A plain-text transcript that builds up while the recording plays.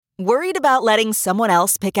Worried about letting someone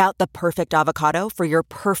else pick out the perfect avocado for your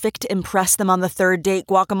perfect impress them on the third date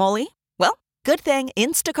guacamole? Well, good thing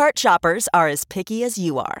Instacart shoppers are as picky as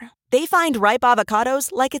you are. They find ripe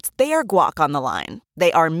avocados like it's their guac on the line.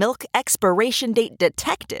 They are milk expiration date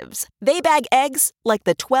detectives. They bag eggs like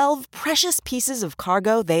the 12 precious pieces of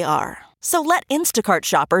cargo they are. So let Instacart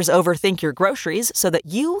shoppers overthink your groceries so that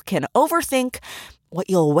you can overthink what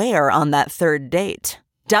you'll wear on that third date.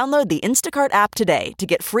 Download the Instacart app today to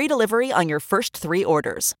get free delivery on your first 3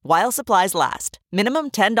 orders, while supplies last.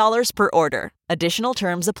 Minimum $10 per order. Additional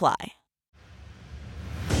terms apply.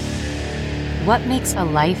 What makes a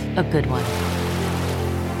life a good one?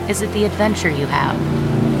 Is it the adventure you have?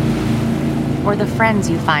 Or the friends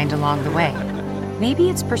you find along the way? Maybe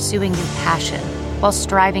it's pursuing your passion while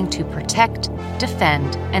striving to protect,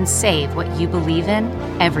 defend, and save what you believe in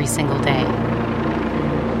every single day.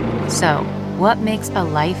 So, what makes a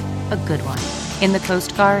life a good one? In the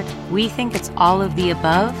Coast Guard, we think it's all of the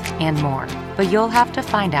above and more, but you'll have to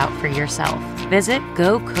find out for yourself. Visit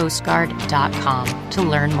gocoastguard.com to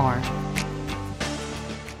learn more.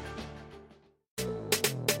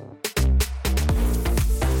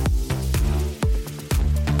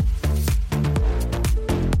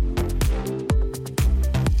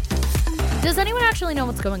 Does anyone actually know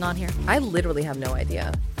what's going on here? I literally have no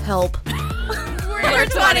idea. Help. We're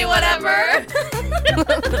 20 whatever.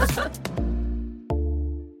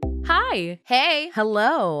 Hi. Hey.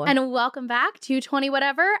 Hello. And welcome back to 20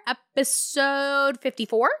 whatever, episode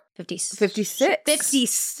 54? 56.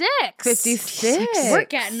 56. 56. We're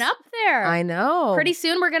getting up there. I know. Pretty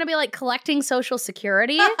soon we're going to be like collecting Social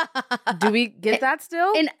Security. Do we get that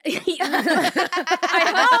still?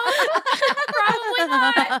 I hope. Probably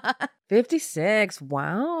not. 56.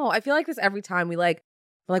 Wow. I feel like this every time we're like,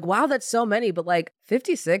 wow, that's so many, but like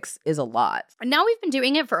 56 is a lot. Now we've been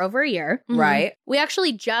doing it for over a year. Right. We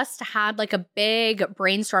actually just had like a big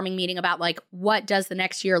brainstorming meeting about like what does the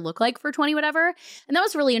next year look like for 20 whatever. And that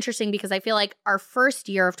was really interesting because I feel like our first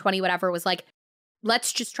year of 20 whatever was like,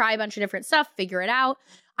 let's just try a bunch of different stuff, figure it out.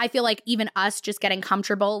 I feel like even us just getting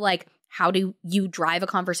comfortable, like how do you drive a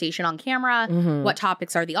conversation on camera? Mm-hmm. What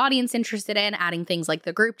topics are the audience interested in? Adding things like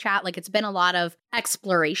the group chat. Like it's been a lot of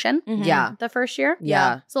exploration. Yeah. The first year.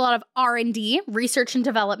 Yeah. It's a lot of R&D, research and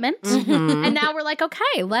development. Mhm. And now we're like,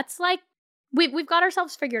 okay, let's like, we've got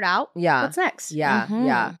ourselves figured out. Yeah. What's next? Yeah, Mhm.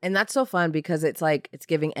 yeah. And that's so fun because it's like, it's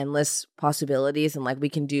giving endless possibilities and like we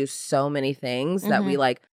can do so many things that we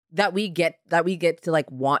like, that we get to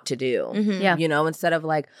like want to do. Yeah. You know, instead of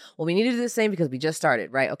like, well, we need to do the same because we just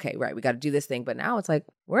started, right? Okay, right. We got to do this thing. But now it's like,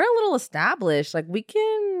 we're a little established. Like we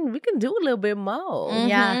can do a little bit more.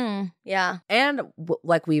 Yeah. Yeah. And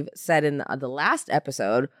like we've said in the last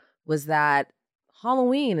episode was that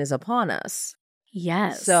Halloween is upon us.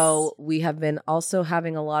 Yes. So we have been also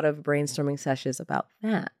having a lot of brainstorming sessions about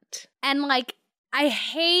that. And like, I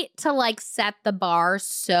hate to like set the bar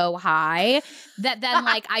so high that then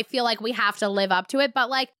like I feel like we have to live up to it. But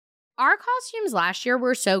like our costumes last year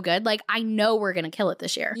were so good. Like I know we're going to kill it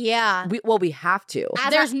this year. Yeah. We have to.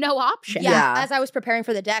 There's no option. Yeah. As I was preparing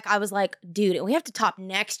for the deck, I was like, dude, we have to top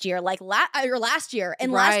next year, like last year.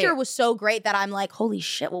 And last Right. year was so great that I'm like, holy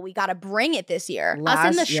shit, well, we got to bring it this year. Us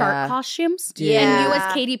in the shark yeah. costumes. Dude. And you Yeah.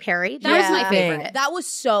 as Katy Perry. That was my favorite. That was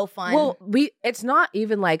so fun. Well, it's not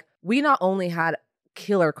even like we not only had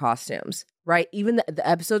killer costumes, right? Even the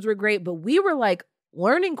episodes were great, but we were like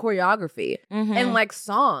learning choreography and like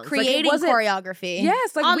songs. creating like, choreography.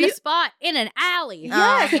 Yes, like On we the spot in an alley.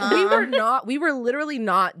 Yes, Uh-huh. we were literally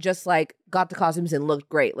not just like got the costumes and looked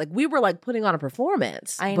great. Like we were like putting on a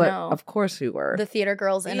performance. I but know. Of course we were. The theater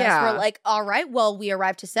girls in Yeah. us were like, all right, well, we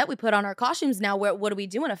arrived to set. We put on our costumes. Now, what are we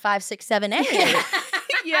doing? A 5, 6, 7, 8.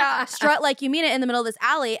 yeah. Strut like you mean it in the middle of this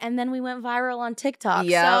alley. And then we went viral on TikTok.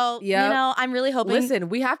 Yep, So, yep. you know, I'm really hoping. Listen,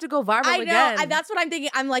 we have to go viral I know. again. That's what I'm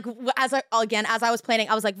thinking. I'm like, as I was planning,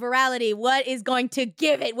 I was like, virality, what is going to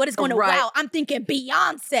give it? What is going to Right. wow? I'm thinking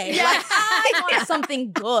Beyonce. Like, I want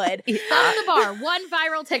something good. On the bar. One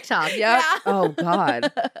viral TikTok. Yep. Yeah. Oh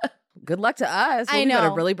God. Good luck to us. I We gotta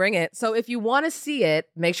know. really bring it. So if you want to see it,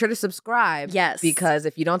 make sure to subscribe. Yes. Because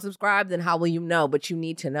if you don't subscribe, then how will you know? But you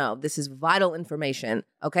need to know. This is vital information.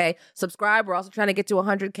 Okay. Subscribe. We're also trying to get to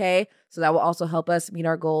 100K. So that will also help us meet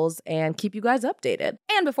our goals and keep you guys updated.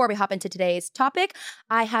 And before we hop into today's topic,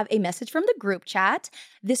 I have a message from the group chat.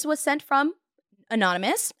 This was sent from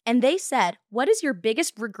Anonymous, and they said, what is your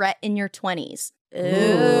biggest regret in your 20s?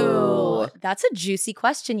 Ooh. That's a juicy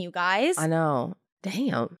question, you guys. I know.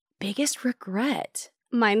 Damn. Biggest regret?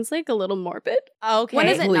 Mine's like a little morbid. Okay. When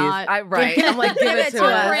is it Please. not? Right. I'm like, give it to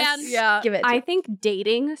us. Brand. Yeah. Give it. I think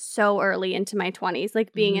dating so early into my 20s,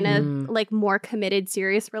 like being in a like more committed,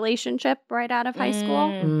 serious relationship right out of high school.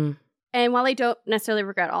 Mm. And while I don't necessarily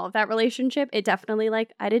regret all of that relationship, it definitely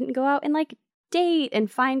like I didn't go out and like date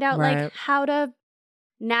and find out Right. like how to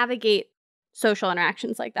navigate social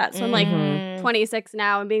interactions like that. So I'm like Mhm. 26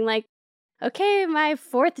 now and being like, okay, my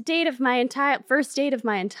first date of my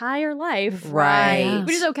entire life. Right.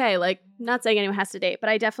 Which is okay. Like, not saying anyone has to date, but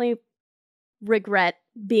I definitely regret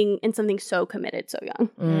being in something so committed so young.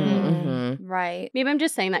 Mm-hmm. Right. Maybe I'm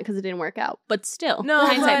just saying that because it didn't work out, but still. No,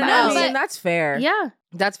 hindsight but bias. I mean, that's fair. Yeah.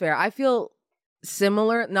 That's fair. I feel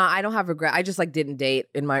similar. No, I don't have regret. I just like didn't date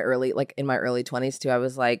in my early 20s too. I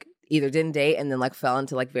was like either didn't date and then like fell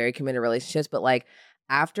into like very committed relationships. But like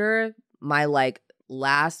after my like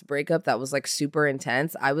last breakup that was like super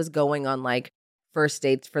intense, I was going on like first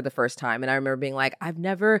dates for the first time. And I remember being like, I've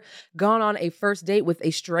never gone on a first date with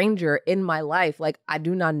a stranger in my life. Like, I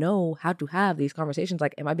do not know how to have these conversations.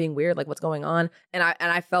 Like, am I being weird? Like, what's going on? And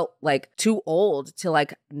I felt like too old to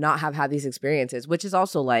like not have had these experiences, which is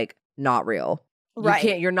also like not real.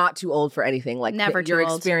 Right. You're not too old for anything. Like Never your too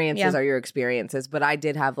old. experiences Yeah. are your experiences. But I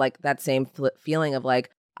did have like that same feeling of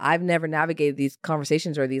like, I've never navigated these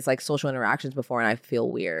conversations or these like social interactions before, and I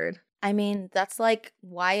feel weird. I mean, that's like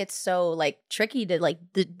why it's so like tricky to like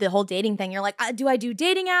the whole dating thing. You're like, do I do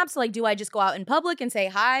dating apps? Like, do I just go out in public and say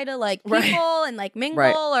hi to like people Right. and like mingle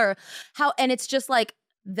Right. or how? And it's just like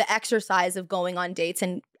the exercise of going on dates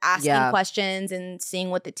and asking Yeah. questions and seeing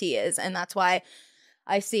what the tea is. And that's why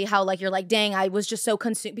I see how like you're like, dang, I was just so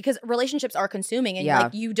consumed because relationships are consuming and Yeah.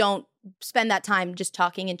 like you don't spend that time just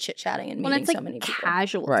talking and chit chatting and Well, meeting it's like so many people.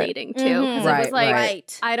 casual Right. dating too. Mhm. Because it was like,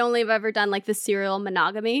 Right. I'd only have ever done like the serial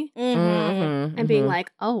monogamy Mm-hmm. and being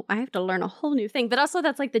like, oh, I have to learn a whole new thing. But also,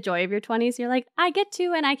 that's like the joy of your 20s. You're like, I get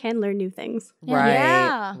to and I can learn new things. Right.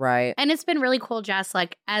 Yeah. Right. And it's been really cool, Jess,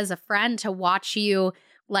 like as a friend to watch you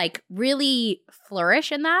like really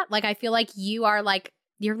flourish in that. Like, I feel like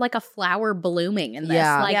you're like a flower blooming in this.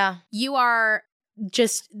 Yeah. Like, Yeah. you are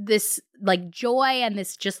just this like joy and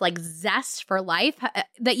this just like zest for life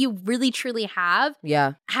that you really truly have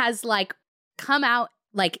Yeah. has like come out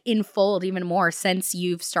like in fold even more since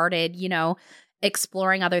you've started, you know,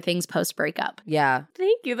 exploring other things post breakup. Yeah.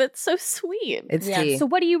 Thank you. That's so sweet. It's Yeah. tea. So,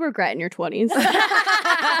 what do you regret in your 20s?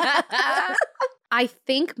 I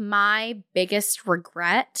think my biggest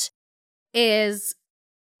regret is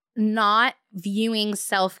not viewing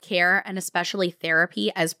self-care and especially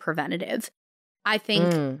therapy as preventative. I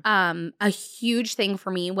think a huge thing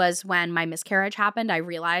for me was when my miscarriage happened, I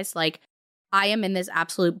realized like I am in this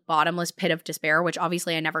absolute bottomless pit of despair, which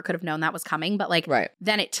obviously I never could have known that was coming. But like, Right.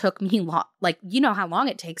 then it took me like, you know how long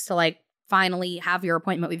it takes to like finally have your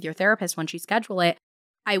appointment with your therapist once you schedule it.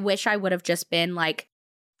 I wish I would have just been like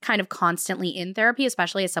kind of constantly in therapy,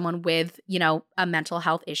 especially as someone with, you know, a mental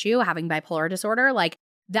health issue, having bipolar disorder. Like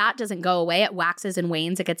that doesn't go away. It waxes and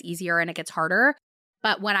wanes. It gets easier and it gets harder.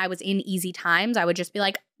 But when I was in easy times, I would just be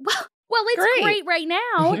like, well, it's great right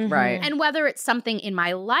now. Right. And whether it's something in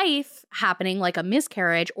my life happening like a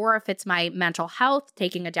miscarriage or if it's my mental health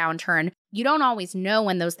taking a downturn, you don't always know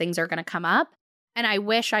when those things are going to come up. And I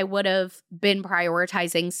wish I would have been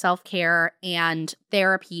prioritizing self-care and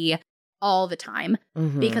therapy all the time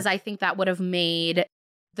because I think that would have made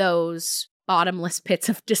those bottomless pits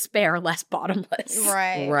of despair less bottomless.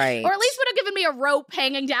 Right. Right. Or at least would have given me a rope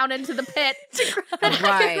hanging down into the pit.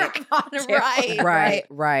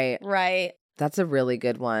 Right. Right. That's a really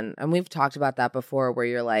good one. And we've talked about that before where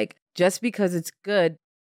you're like, just because it's good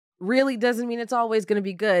really doesn't mean it's always going to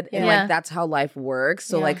be good. And Yeah. like, that's how life works.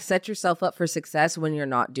 So Yeah. like set yourself up for success when you're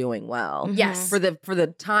not doing well. Yes. For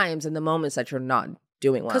the times and the moments that you're not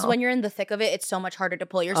doing well. Because when you're in the thick of it, it's so much harder to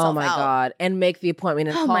pull yourself out. Oh my God. And make the appointment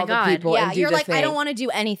and Oh call my the God. people Yeah, and do you're the like, thing. I don't want to do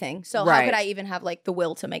anything. So how Right. could I even have like the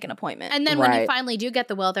will to make an appointment? And then when you Right. finally do get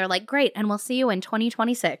the will, they're like, great, and we'll see you in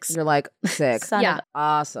 2026. You're like, sick. Son Yeah. of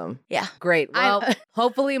Awesome. Yeah. Great. Well, I-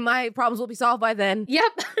 hopefully my problems will be solved by then.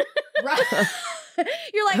 Yep. Right.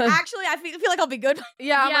 You're like, actually, I feel like I'll be good.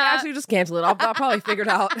 Yeah, I'm Yeah. like, actually just cancel it. I'll probably figure it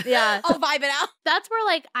out. Yeah. I'll vibe it out. That's where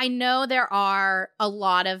like I know there are a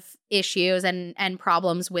lot of issues and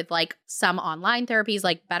problems with like some online therapies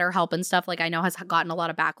like BetterHelp and stuff like I know has gotten a lot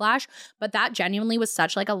of backlash, but that genuinely was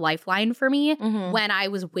such like a lifeline for me when I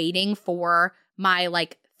was waiting for my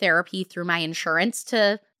like therapy through my insurance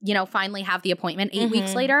to, you know, finally have the appointment 8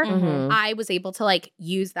 weeks later. Mhm. I was able to like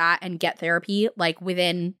use that and get therapy like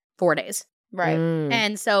within 4 days. Right. Mm.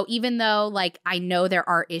 And so even though like I know there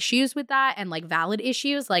are issues with that and like valid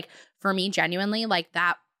issues, like for me genuinely like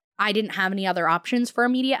that I didn't have any other options for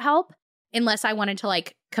immediate help. unless I wanted to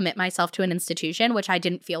like commit myself to an institution, which I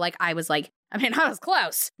didn't feel like I was like, I mean, I was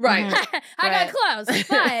close. Right. I got close,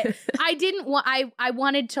 but I didn't want, I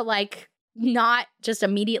wanted to like not just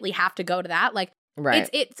immediately have to go to that. Like, Right.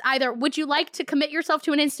 it's either, would you like to commit yourself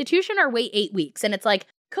to an institution or wait 8 weeks? And it's like,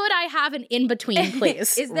 could I have an in-between,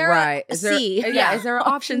 please? Is there Right. a Is there, C? yeah. Is there an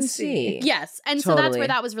option C? Yes. And so that's Totally. where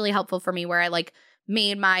that was really helpful for me, where I like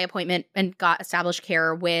made my appointment and got established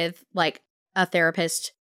care with like a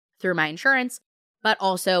therapist through my insurance, but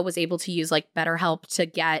also was able to use like BetterHelp to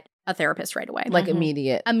get a therapist right away. Like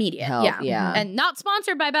immediate. Immediate. help, Yeah. yeah. And not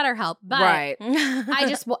sponsored by BetterHelp, but Right. I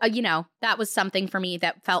just, you know, that was something for me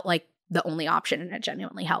that felt like the only option, and it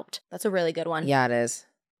genuinely helped. That's a really good one. Yeah, it is.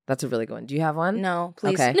 That's a really good one. Do you have one? No,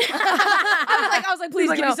 please. Okay. I was like, please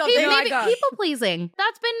Like, give no. me something. Maybe people pleasing.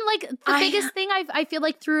 That's been like the biggest thing I feel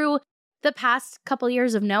like through the past couple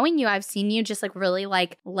years of knowing you, I've seen you just like really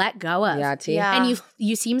like let go of. Yeah, T. Yeah. And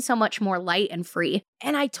you seem so much more light and free.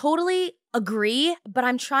 And I totally agree, but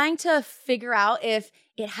I'm trying to figure out if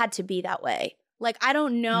it had to be that way. Like, I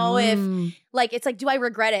don't know if, like, it's like, do I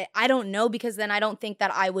regret it? I don't know, because then I don't think that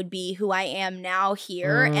I would be who I am now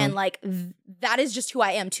here. And like, that is just who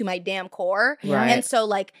I am to my damn core. Right. And so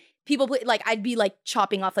like, people, like, I'd be like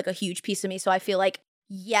chopping off like a huge piece of me. So I feel like,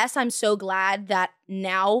 yes, I'm so glad that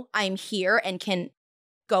now I'm here and can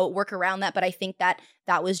go work around that. But I think that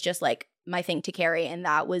that was just like my thing to carry. And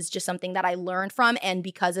that was just something that I learned from. And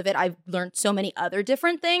because of it, I've learned so many other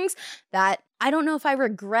different things that I don't know if I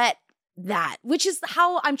regret that, which is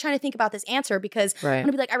how I'm trying to think about this answer, because I'm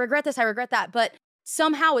gonna be like, I regret this, I regret that, but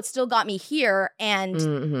somehow it still got me here.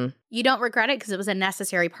 And You don't regret it because it was a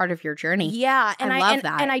necessary part of your journey. yeah, and I I love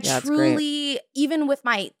that. And I Yeah, it's truly, even with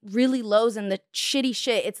my really lows and the shitty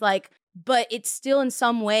shit, it's like, but it's still in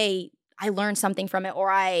some way I learned something from it,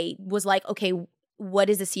 or I was like, okay, what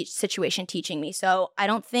is this situation teaching me? So I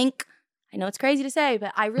don't think, I know it's crazy to say,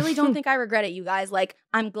 but I really don't think I regret it, you guys. Like,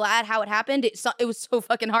 I'm glad how it happened. It was so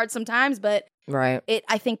fucking hard sometimes, but Right.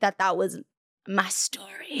 I think that was my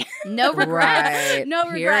story. No regrets. Right. No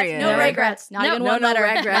regrets. Period. No regrets. Not No, even no, one no letter.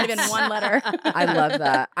 Not regrets. even one letter. I love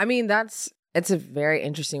that. I mean, it's a very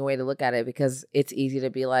interesting way to look at it, because it's easy to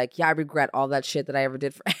be like, yeah, I regret all that shit that I ever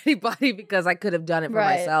did for anybody because I could have done it for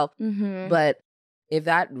Right. myself. Mm-hmm. But if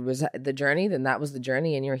that was the journey, then that was the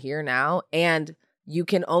journey, and you're here now, and you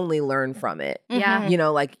can only learn from it. Yeah. You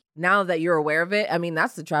know, like, now that you're aware of it, I mean,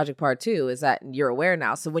 that's the tragic part too, is that you're aware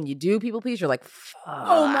now. So when you do people please, you're like, fuck.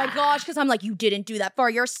 Oh my gosh, because I'm like, you didn't do that for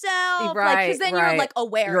yourself. Right, Because then right. you're like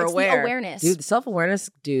aware. You're It's aware. the awareness. Dude, self-awareness,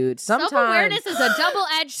 dude. Sometimes. Self-awareness is a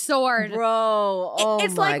double-edged sword. Bro, oh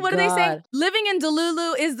It's my like, what do they say? God. Living in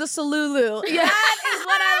Delulu is the Salulu. That is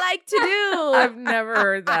what I like to do. I've never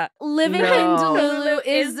heard that. Living No. in Delulu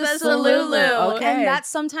is the Salulu. Okay. And that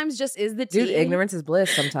sometimes just is the tea. Dude, ignorance is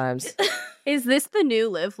bliss sometimes. Is this the new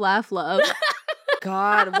live, laugh, love?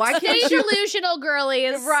 God, why Stay can't you? delusional,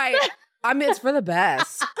 girlies. Right. I mean, it's for the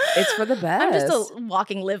best. It's for the best. I'm just a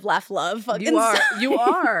walking live, laugh, love. Fucking You are. self. You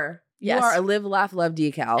are. Yes. You are a live, laugh, love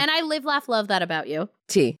decal. And I live, laugh, love that about you.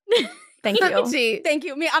 T. Thank you. T. Thank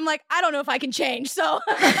you. Me, I'm like, I don't know if I can change. So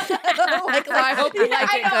I hope you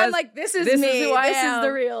like it, I know. I'm 'cause like, this is this is me. who I This is am.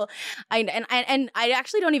 the real. And I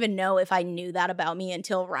actually don't even know if I knew that about me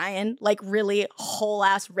until Ryan like really whole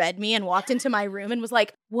ass read me and walked into my room and was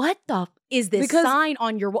like, "What the is this Because- sign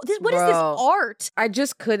on your wall? What is this Bro. art?" I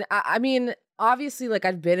just couldn't. I mean, obviously, like,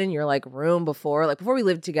 I've been in your like room before, like before we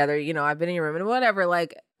lived together. You know, I've been in your room and whatever.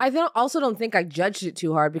 Like, I also don't think I judged it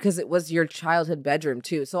too hard, because it was your childhood bedroom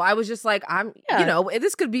too. So I was just like, you know,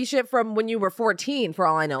 this could be shit from when you were 14 for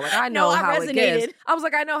all I know. Like, I know No, I how it gives. resonated. I was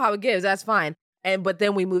like, I know how it gives. That's fine. But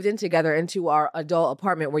then we moved in together into our adult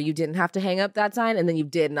apartment where you didn't have to hang up that sign, and then you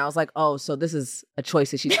did, and I was like, oh, so this is a choice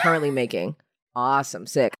that she's currently making. Awesome,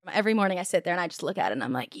 sick. Every morning I sit there and I just look at it and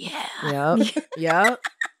I'm like, "Yeah." Yep. Yep.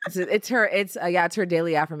 It's her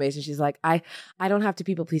daily affirmation. She's like, I don't have to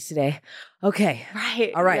people please today. Okay.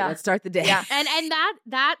 Right. All right, Yeah. let's start the day. Yeah. And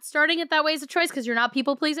that starting it that way is a choice because you're not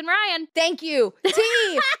people pleasing Ryan. Thank you. T.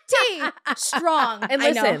 Strong. And I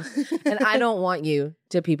know. listen, and I don't want you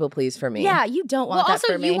to people please for me. Yeah, you don't want Well, that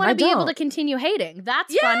also for me. you want I to be able don't. to continue hating.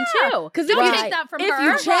 That's fun too. Because Don't Right. take that from if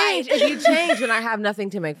her. you change, if you change, then I have nothing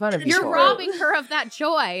to make fun of you You're for. robbing her of that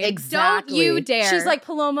joy. Exactly. Don't you dare. She's like,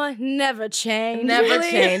 Paloma, never change. Never Really?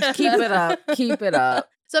 change. Keep it up. Keep it up.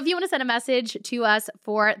 So if you want to send a message to us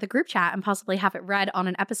for the group chat and possibly have it read on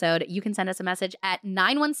an episode, you can send us a message at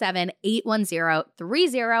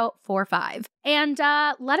 917-810-3045. And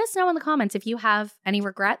let us know in the comments if you have any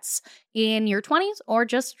regrets in your 20s or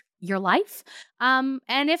just your life? And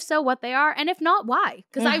if so, what they are, and if not, why?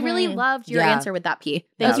 Because I really loved your answer with that, P.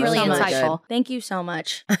 That was really insightful. Thank you so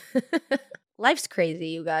much. Life's crazy,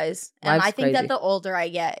 you guys. And Life's I think crazy. that the older I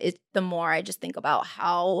get, the more I just think about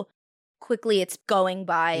how quickly it's going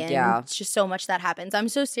by, and it's just so much that happens. I'm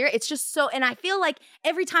so serious. It's just so, and I feel like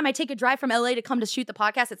every time I take a drive from LA to come to shoot the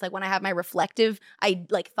podcast, it's like when I have my reflective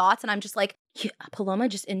thoughts, and I'm just like, Paloma,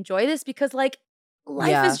 just enjoy this, because like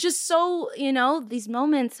life is just so, these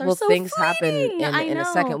moments are so things fleeting. happen in a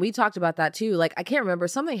second. We talked about that too. Like, I can't remember,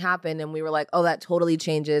 something happened and we were like, oh, that totally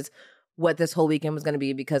changes what this whole weekend was going to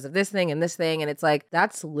be because of this thing and this thing. And it's like,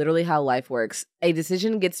 that's literally how life works. A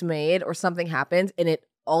decision gets made or something happens and it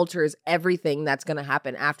alters everything that's going to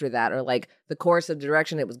happen after that, or like the course of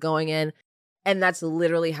direction it was going in. And that's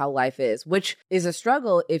literally how life is, which is a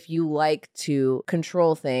struggle if you like to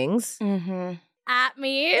control things. At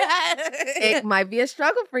me. It might be a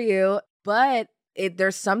struggle for you, but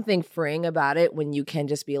there's something freeing about it when you can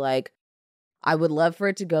just be like, I would love for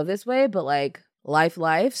it to go this way, but like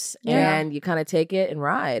life's and you kind of take it and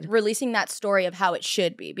ride. Releasing that story of how it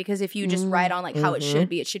should be, because if you just ride on like how it should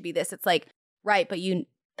be this, it's like, right, but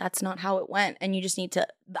that's not how it went, and you just need to,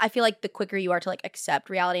 I feel like the quicker you are to like accept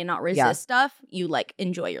reality and not resist stuff, you like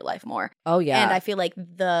enjoy your life more. Oh yeah. And I feel like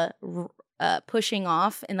the pushing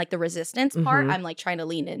off and like the resistance part, I'm like trying to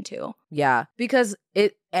lean into. Yeah, because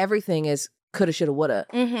everything is coulda, shoulda, woulda.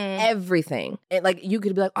 Everything. Like you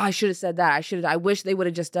could be like, oh, I should have said that. I wish they would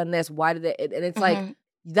have just done this. Why did they? And it's like,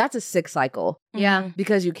 that's a sick cycle. Yeah.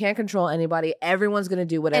 Because you can't control anybody. Everyone's going to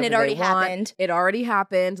do whatever and it already they want. happened. It already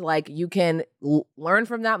happened. Like you can learn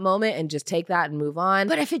from that moment and just take that and move on.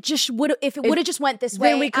 But if it would have just went this way,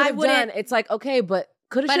 then we could have done. It's like, okay, but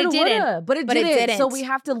coulda, shoulda, woulda. But it didn't. So we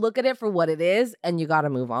have to look at it for what it is, and you got to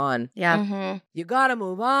move on. Yeah. You got to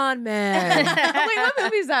move on, man. Wait, what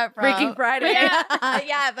movie is that from? Freaking Friday.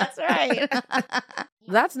 Yeah, that's right.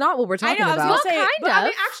 That's not what we're talking about. I was gonna say, but I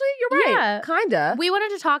mean, actually, you're right. Yeah. Kinda. We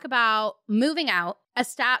wanted to talk about moving out,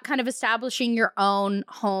 kind of establishing your own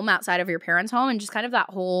home outside of your parents' home, and just kind of that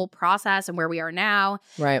whole process and where we are now.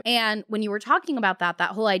 Right. And when you were talking about that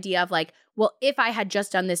whole idea of like, well, if I had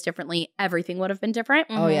just done this differently, everything would have been different.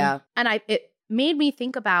 Oh yeah. And it made me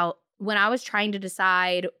think about when I was trying to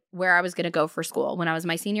decide where I was going to go for school, when I was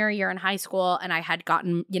my senior year in high school, and I had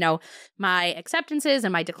gotten, my acceptances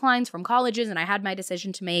and my declines from colleges, and I had my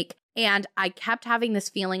decision to make. And I kept having this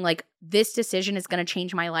feeling like this decision is going to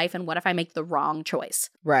change my life. And what if I make the wrong choice?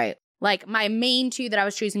 Right. Like my main two that I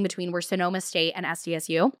was choosing between were Sonoma State and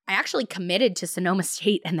SDSU. I actually committed to Sonoma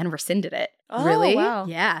State and then rescinded it. Oh, Really? Wow.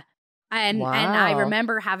 Yeah. And I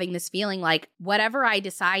remember having this feeling like whatever I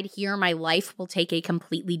decide here, my life will take a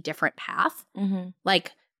completely different path.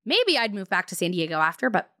 Like maybe I'd move back to San Diego after,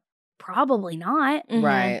 but probably not.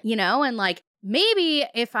 Right. And like maybe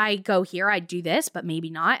if I go here, I'd do this, but maybe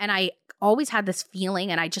not. And I always had this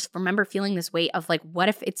feeling, and I just remember feeling this weight of like, what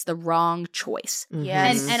if it's the wrong choice?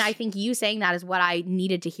 Yes. And I think you saying that is what I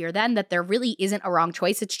needed to hear then, that there really isn't a wrong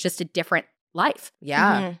choice. It's just a different life.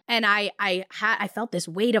 Yeah. And I felt this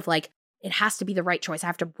weight of like, it has to be the right choice. I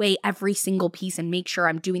have to weigh every single piece and make sure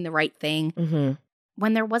I'm doing the right thing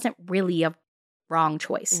when there wasn't really a wrong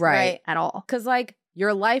choice Right. at all. Because like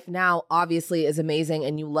your life now obviously is amazing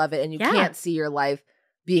and you love it and you can't see your life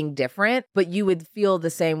being different, but you would feel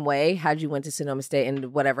the same way had you went to Sonoma State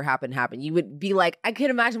and whatever happened. You would be like, I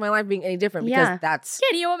can't imagine my life being any different because that's...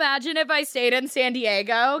 Can you imagine if I stayed in San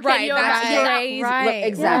Diego? Right. Can you That's imagine? crazy. Right. Look,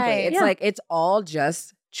 exactly. Right. It's like, it's all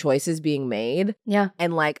just choices being made. Yeah.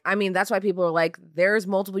 And like, I mean, that's why people are like, there's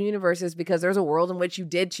multiple universes, because there's a world in which you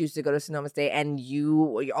did choose to go to Sonoma State and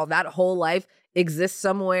all that whole life exists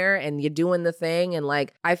somewhere and you're doing the thing. And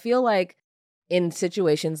like, I feel like in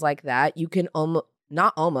situations like that, you can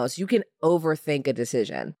you can overthink a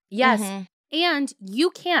decision. Yes. And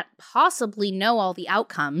you can't possibly know all the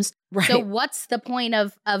outcomes. Right. So what's the point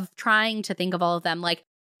of trying to think of all of them? Like,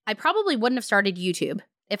 I probably wouldn't have started YouTube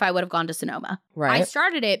if I would have gone to Sonoma. Right. I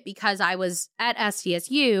started it because I was at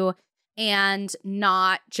SDSU and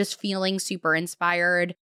not just feeling super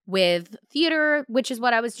inspired with theater, which is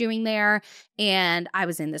what I was doing there. And I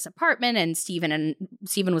was in this apartment, and Steven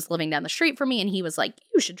was living down the street from me, and he was like,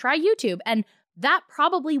 you should try YouTube. And that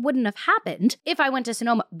probably wouldn't have happened if I went to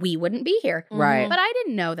Sonoma. We wouldn't be here. Right. But I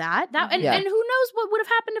didn't know that. And who knows what would have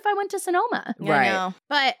happened if I went to Sonoma. Right.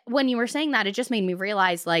 But when you were saying that, it just made me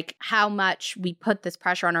realize like how much we put this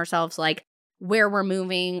pressure on ourselves, like where we're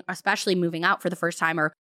moving, especially moving out for the first time,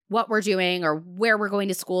 or what we're doing or where we're going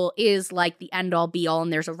to school is like the end all be all,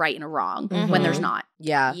 and there's a right and a wrong when there's not.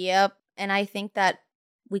 Yeah. Yep. And I think that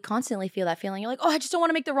we constantly feel that feeling. You're like, oh, I just don't want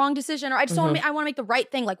to make the wrong decision, or I just don't want to I want to make the right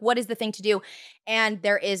thing. Like, what is the thing to do? And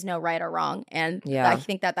there is no right or wrong. And I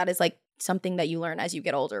think that is like something that you learn as you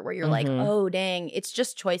get older, where you're like, oh dang, it's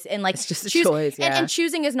just choice. And like, it's just a choice. Yeah. And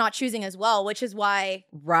choosing is not choosing as well, which is why.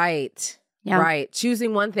 Right. Yeah. Right.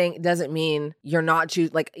 Choosing one thing doesn't mean you're not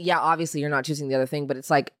choosing. Like, yeah, obviously you're not choosing the other thing, but it's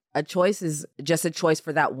like a choice is just a choice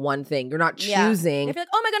for that one thing. You're not choosing if you're like,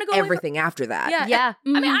 oh, am I going to go everything after that. Yeah. I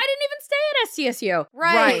mean, I didn't even stay at SDSU.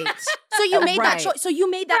 Right. So you made that choice. So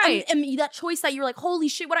you made that that choice that you were like, holy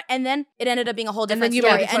shit, and then it ended up being a whole different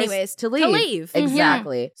story anyways. To leave.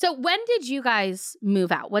 Exactly. So when did you guys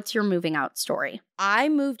move out? What's your moving out story? I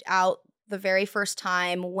moved out the very first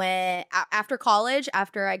time when after college,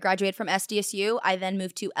 after I graduated from SDSU, I then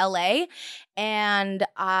moved to LA. And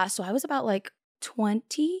so I was about like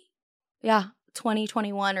 20,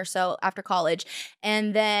 21 or so after college.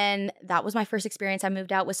 And then that was my first experience. I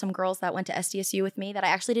moved out with some girls that went to SDSU with me that I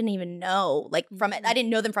actually didn't even know. Like I didn't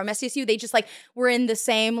know them from SDSU. They just like were in the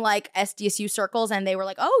same like SDSU circles, and they were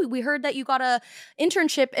like, oh, we heard that you got a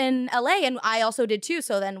internship in LA, and I also did too.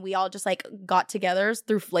 So then we all just like got together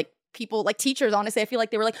through like people, like teachers, honestly. I feel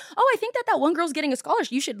like they were like, oh, I think that one girl's getting a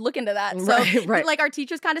scholarship. You should look into that. So like our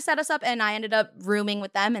teachers kind of set us up, and I ended up rooming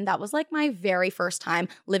with them. And that was like my very first time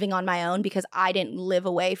living on my own, because I didn't live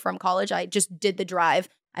away from college. I just did the drive.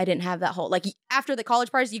 I didn't have that whole, like, after the college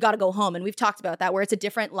parties, you got to go home. And we've talked about that, where it's a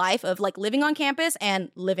different life of like living on campus and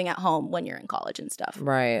living at home when you're in college and stuff.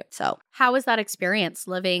 Right. So how was that experience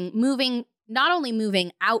not only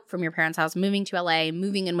moving out from your parents' house, moving to LA,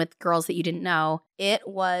 moving in with girls that you didn't know? It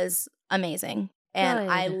was amazing.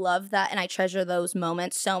 And I love that. And I treasure those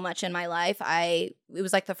moments so much in my life. It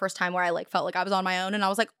was like the first time where I like felt like I was on my own, and I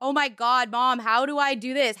was like, oh my God, Mom, how do I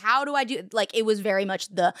do this? How do I do like, it was very much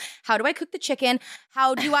how do I cook the chicken?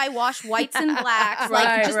 How do I wash whites and blacks?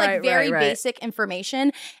 Very basic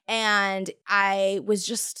information. And I was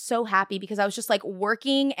just so happy because I was just like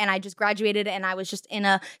working, and I just graduated, and I was just in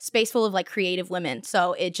a space full of like creative women.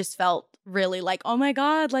 So it just felt really like, oh my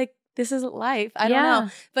God, like, this is life. I don't know.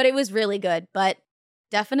 But it was really good. But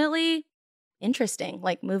definitely interesting,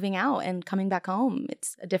 like moving out and coming back home.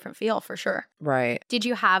 It's a different feel for sure. Right. Did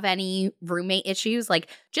you have any roommate issues? Like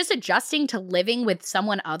just adjusting to living with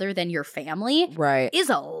someone other than your family is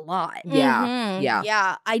a lot. Yeah.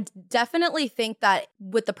 Yeah. I definitely think that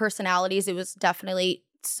with the personalities, it was definitely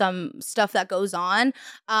some stuff that goes on,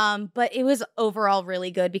 but it was overall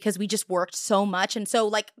really good because we just worked so much, and so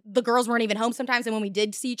like the girls weren't even home sometimes, and when we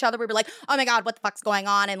did see each other, we were like, oh my God, what the fuck's going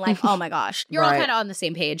on? And like, oh my gosh, you're all kind of on the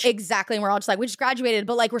same page. Exactly. And we're all just like, we just graduated,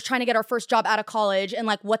 but like we're trying to get our first job out of college, and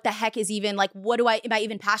like what the heck is even like, am I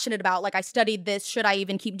even passionate about? Like I studied this, should I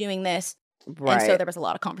even keep doing this? Right. And so there was a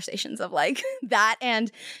lot of conversations of like that,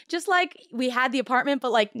 and just like we had the apartment,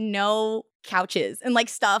 but like no couches and like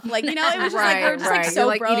stuff, like, you know, it was just like we're just like so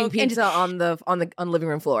like broke, eating pizza on the living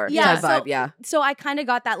room floor. So I kind of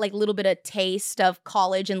got that like little bit of taste of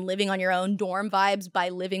college and living on your own dorm vibes by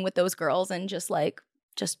living with those girls, and just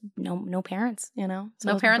no parents, you know.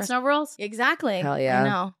 So no parents, no rules. Exactly. Hell yeah. I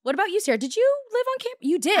know. What about you, Sarah? Did you live on campus?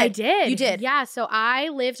 You did. I did. You did. Yeah. So I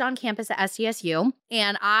lived on campus at SDSU,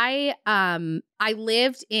 and I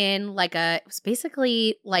lived in like it was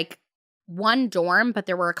basically like one dorm, but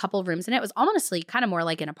there were a couple of rooms in it. It was honestly kind of more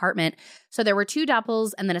like an apartment. So there were 2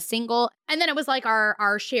 doubles and then a single. And then it was like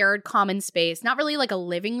our shared common space, not really like a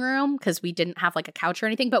living room because we didn't have like a couch or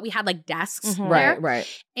anything, but we had like desks there. Right.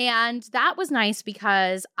 And that was nice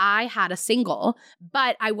because I had a single,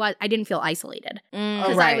 but I didn't feel isolated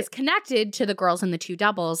because I was connected to the girls in the 2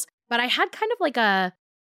 doubles. But I had kind of like a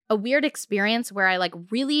weird experience where I like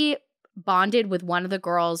really bonded with one of the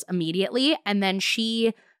girls immediately, and then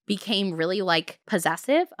she became really like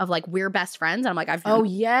possessive of like, we're best friends. And I'm like, I've known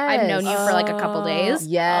you for like a couple days.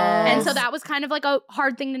 Yes. And so that was kind of like a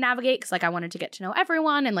hard thing to navigate because like I wanted to get to know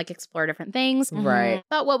everyone and like explore different things. Right.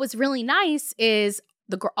 But what was really nice is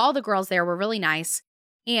all the girls there were really nice.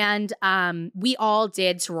 And we all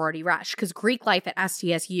did sorority rush because Greek life at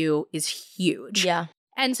SDSU is huge. Yeah.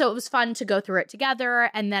 And so it was fun to go through it together.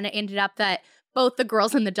 And then it ended up that both the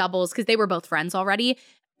girls and the doubles, because they were both friends already,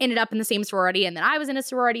 ended up in the same sorority, and then I was in a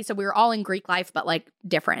sorority, so we were all in Greek life, but like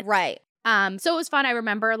different. Right. So it was fun. I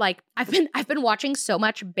remember like I've been watching so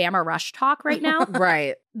much Bama Rush talk right now.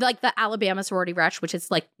 Right. Like the Alabama sorority rush, which is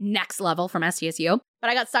like next level from SDSU. But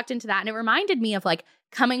I got sucked into that, and it reminded me of like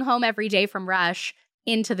coming home every day from Rush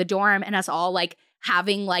into the dorm, and us all like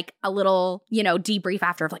having like a little, you know, debrief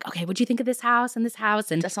after of like, okay, what'd you think of this house and this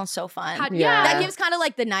house? And that sounds so fun. Yeah. That gives kind of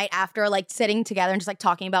like the night after, like sitting together and just like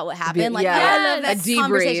talking about what happened. Like, yeah. I love that A debrief.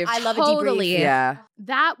 conversation. I love a debrief. Totally. Yeah.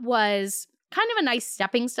 That was kind of a nice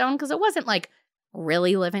stepping stone because it wasn't like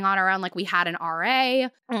really living on our own. Like we had an RA.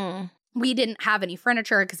 We didn't have any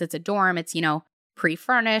furniture because it's a dorm. It's,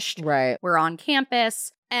 pre-furnished. Right. We're on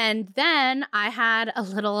campus. And then I had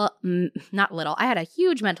I had a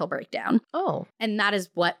huge mental breakdown. Oh. And that is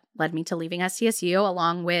what led me to leaving SDSU,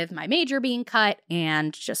 along with my major being cut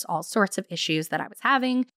and just all sorts of issues that I was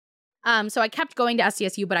having. So I kept going to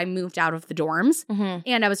SDSU, but I moved out of the dorms.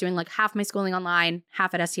 And I was doing like half my schooling online,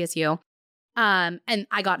 half at SDSU. And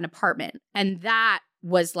I got an apartment. And that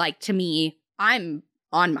was like, to me, I'm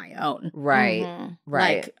on my own. Right.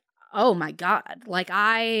 Right. Like, oh my God. Like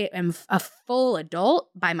I am a full adult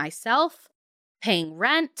by myself, paying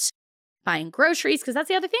rent, buying groceries. Because that's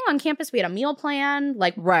the other thing on campus. We had a meal plan.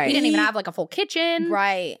 Like we didn't even have like a full kitchen.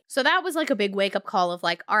 Right. So that was like a big wake up call of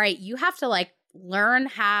like, all right, you have to like learn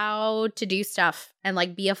how to do stuff and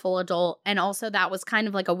like be a full adult. And also that was kind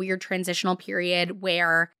of like a weird transitional period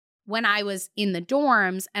where when I was in the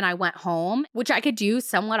dorms and I went home, which I could do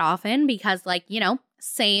somewhat often because like,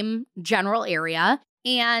 same general area.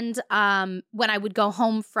 And when I would go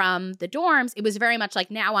home from the dorms, it was very much like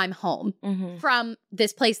now I'm home from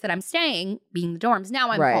this place that I'm staying, being the dorms. Now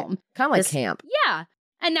I'm home. Kind of like camp. Yeah.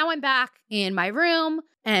 And now I'm back in my room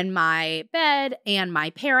and my bed and my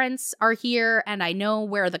parents are here and I know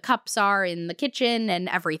where the cups are in the kitchen and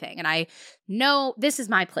everything. And I know this is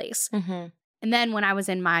my place. And then when I was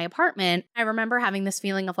in my apartment, I remember having this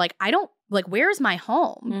feeling of like, where's my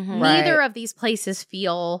home? Neither of these places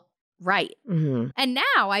feel right. And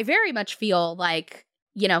now I very much feel like,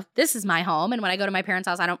 this is my home. And when I go to my parents'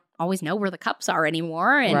 house, I don't always know where the cups are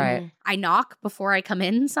anymore. And I knock before I come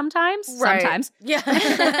in sometimes. Sometimes.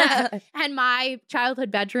 Yeah. And my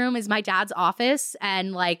childhood bedroom is my dad's office.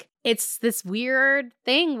 And like, it's this weird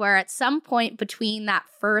thing where at some point between that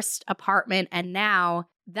first apartment and now,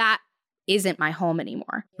 that isn't my home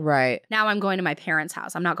anymore. Right. Now I'm going to my parents'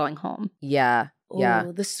 house. I'm not going home. Yeah. Yeah.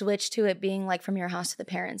 Ooh, the switch to it being like from your house to the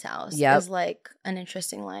parents' house is like an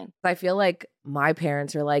interesting line. I feel like my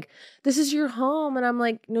parents are like, this is your home. And I'm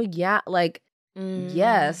like, no, yeah, like,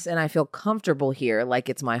 yes. And I feel comfortable here. Like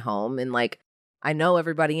it's my home. And like, I know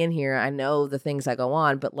everybody in here. I know the things that go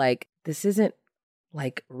on, but like, this isn't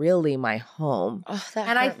like really my home. Oh, that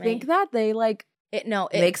and I think that they like, it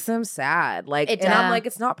makes them sad. Like, and I'm like,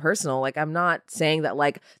 it's not personal. Like, I'm not saying that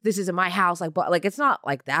like this isn't my house. Like, but like, it's not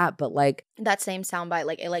like that. But like that same soundbite,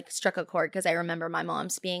 like it like struck a chord because I remember my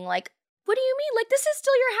mom's being like, "What do you mean? Like, this is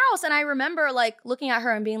still your house?" And I remember like looking at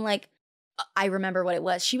her and being like, I remember what it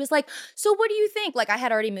was. She was like, "So what do you think?" Like I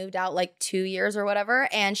had already moved out like 2 years or whatever.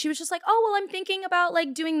 And she was just like, "Oh, well, I'm thinking about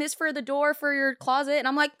like doing this for the door for your closet." And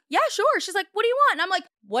I'm like, "Yeah, sure." She's like, "What do you want?" And I'm like,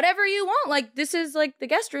 "Whatever you want. Like this is like the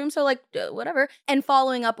guest room. So like whatever." And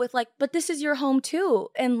following up with like, "But this is your home too."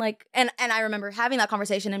 And like, and I remember having that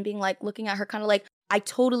conversation and being like, looking at her kind of like, I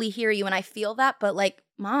totally hear you and I feel that. But like,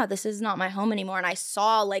 Ma, this is not my home anymore. And I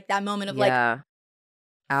saw like that moment of like,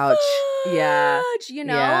 ouch. Yeah.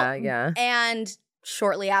 Yeah. And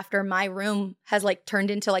shortly after, my room has like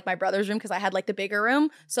turned into like my brother's room because I had like the bigger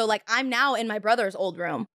room. So like I'm now in my brother's old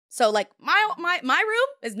room. So like my room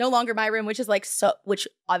is no longer my room, which is like which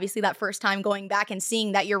obviously that first time going back and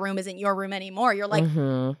seeing that your room isn't your room anymore, you're like,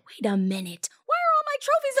 wait a minute, why are all my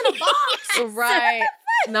trophies in a box? Right.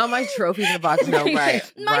 Not my trophies in a box. No, right.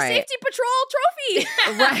 My safety patrol trophy.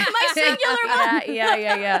 Right. My singular one.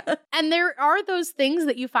 Yeah. And there are those things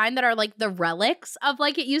that you find that are like the relics of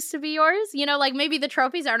like it used to be yours. Like maybe the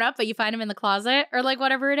trophies aren't up, but you find them in the closet or like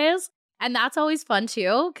whatever it is. And that's always fun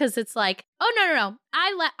too, because it's like, oh, no.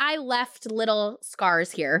 I left little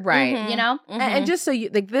scars here. Right. And just so you,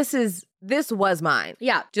 like, this was mine.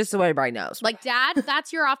 Yeah. Just so everybody knows. Like, Dad,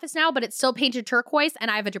 that's your office now, but it's still painted turquoise, and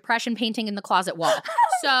I have a depression painting in the closet wall.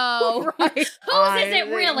 So whose is it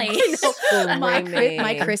really?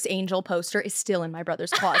 My Chris Angel poster is still in my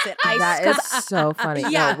brother's closet. That is so funny.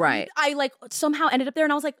 Yeah. No, right. I like somehow ended up there,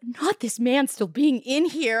 and I was like, not this man still being in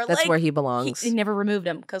here. That's like, where he belongs. He never removed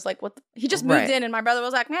him because like he just moved in, and my brother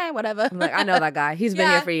was like, whatever. I'm like, I know that guy. He's been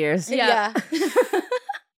here for years. Yeah.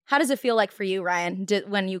 How does it feel like for you, Ryan,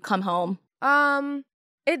 when you come home?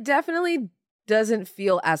 It definitely doesn't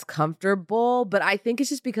feel as comfortable, but I think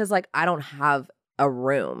it's just because like I don't have a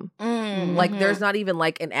room. Like there's not even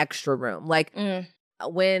like an extra room. Like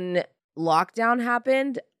when lockdown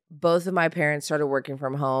happened, both of my parents started working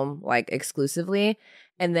from home like exclusively.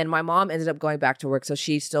 And then my mom ended up going back to work. So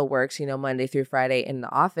she still works, Monday through Friday in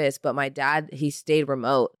the office. But my dad, he stayed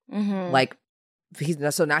remote. Like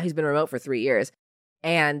so now he's been remote for 3 years.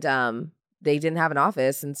 And they didn't have an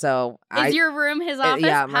office, and so Is your room his office?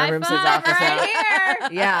 Yeah, my room's his five office right now.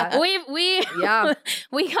 here. Yeah. We Yeah.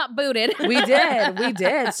 we got booted. We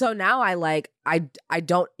did. So now I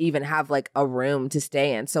don't even have like a room to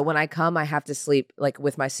stay in. So when I come, I have to sleep like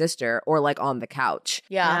with my sister or like on the couch.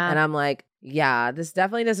 Yeah. And I'm like, yeah, this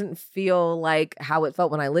definitely doesn't feel like how it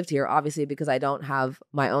felt when I lived here, obviously, because I don't have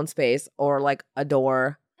my own space or like a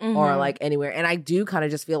door or like anywhere. And I do kind of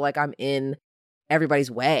just feel like I'm in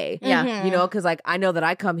everybody's way. Yeah. You know, because like I know that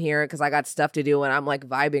I come here because I got stuff to do and I'm like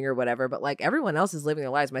vibing or whatever, but like everyone else is living their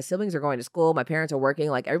lives. My siblings are going to school, my parents are working,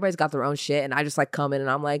 like everybody's got their own shit, and I just like come in and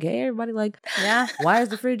I'm like, hey everybody, like, Yeah. why is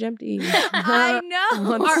the fridge empty? I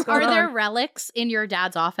know. What's Are going there on? relics in your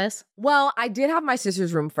dad's office? Well, I did have my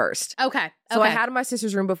sister's room first. Okay. So I had my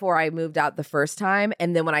sister's room before I moved out the first time,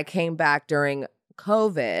 and then when I came back during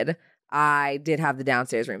COVID, I did have the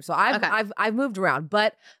downstairs room. So I've moved around,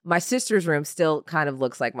 but my sister's room still kind of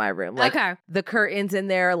looks like my room. Like the curtains in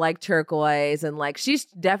there like turquoise, and like she's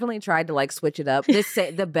definitely tried to like switch it up.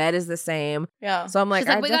 The bed is the same. Yeah. So I'm like, She's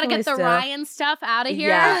like, we gotta get the Ryan stuff out of here.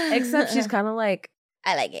 Yeah. Except she's kind of like,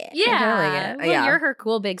 I like it. Yeah. kinda like it. Well, Yeah. you're her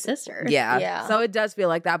cool big sister. yeah. Yeah. So it does feel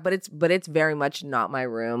like that, but it's very much not my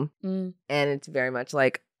room. Mm. And it's very much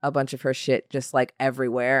like a bunch of her shit just like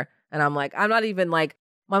everywhere. And I'm like, I'm not even like,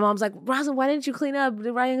 my mom's like, Rosalind, why didn't you clean up?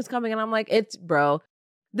 The Ryan's coming. And I'm like, bro,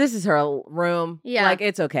 this is her room. Yeah. Like,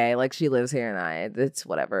 it's okay. Like, she lives here and it's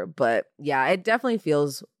whatever. But yeah, it definitely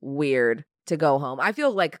feels weird to go home. I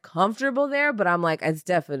feel like comfortable there, but I'm like, it's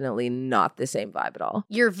definitely not the same vibe at all.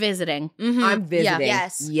 You're visiting. I'm visiting.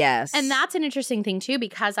 Yes. Yes. And that's an interesting thing too,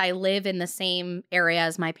 because I live in the same area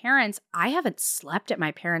as my parents. I haven't slept at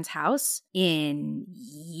my parents' house in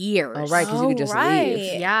years. Oh, right. Because you could just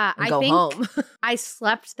leave. Yeah. And I go think home. I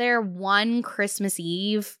slept there one Christmas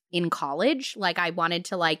Eve in college. Like I wanted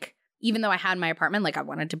to like, even though I had my apartment, like I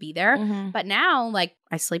wanted to be there. Mm-hmm. But now like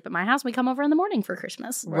I sleep at my house. We come over in the morning for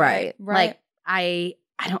Christmas. Right. Like I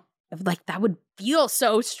don't like that would feel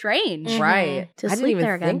so strange. Right. To I didn't sleep even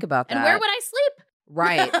there again. think about that. And where would I sleep?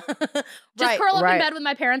 Right. Just curl up right. in bed with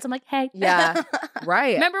my parents. I'm like, hey. Yeah.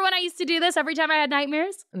 Right. Remember when I used to do this every time I had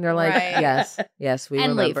nightmares? And they're like, Right. yes, we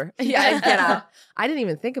And leave. remember. Yeah, and get out. I didn't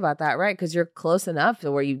even think about that, right? Because you're close enough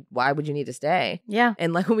to where why would you need to stay? Yeah.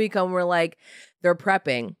 And like when we come, we're like, they're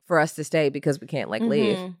prepping for us to stay because we can't like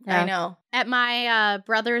leave. Yeah. I know. At my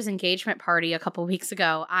brother's engagement party a couple weeks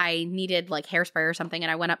ago, I needed like hairspray or something. And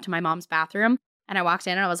I went up to my mom's bathroom and I walked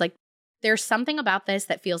in and I was like, there's something about this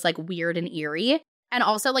that feels like weird and eerie. And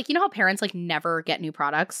also, like, you know how parents like never get new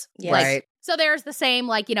products? Yes. Right. So there's the same,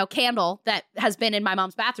 like, you know, candle that has been in my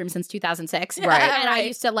mom's bathroom since 2006. Right. And I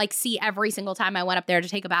used to like see every single time I went up there to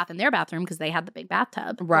take a bath in their bathroom because they had the big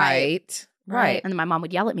bathtub. Right. Right. And then my mom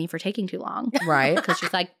would yell at me for taking too long. Right. Because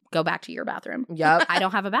she's like, go back to your bathroom. Yep. I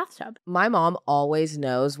don't have a bathtub. My mom always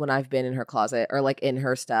knows when I've been in her closet or like in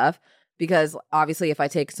her stuff. Because obviously if I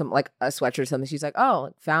take some like a sweatshirt or something, she's like,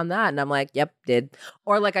 oh, found that. And I'm like, yep, did.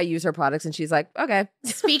 Or like I use her products and she's like, okay.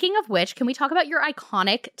 Speaking of which, can we talk about your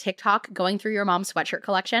iconic TikTok going through your mom's sweatshirt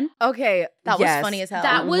collection? Okay. That was funny as hell.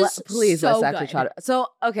 That was Please, so let's actually good. try to. So,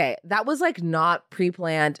 okay. That was like not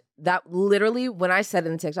pre-planned. That literally, when I said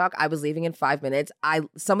in the TikTok, I was leaving in 5 minutes.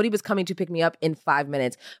 Somebody was coming to pick me up in 5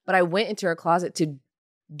 minutes, but I went into her closet to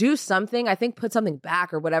do something, I think put something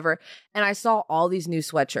back or whatever. And I saw all these new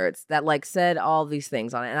sweatshirts that like said all these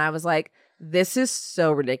things on it. And I was like, this is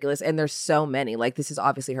so ridiculous. And there's so many. Like, this is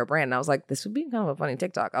obviously her brand. And I was like, this would be kind of a funny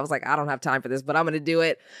TikTok. I was like, I don't have time for this, but I'm going to do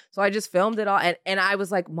it. So I just filmed it all. And I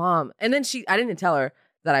was like, Mom. And then I didn't tell her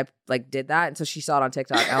that I like did that. And so she saw it on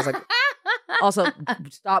TikTok. And I was like, also,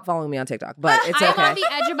 stop following me on TikTok. But it's okay. I'm on the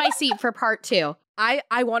edge of my seat for part 2.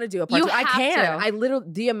 I want to do a part You 2. I have can. to. I literally,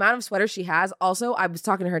 the amount of sweaters she has. Also, I was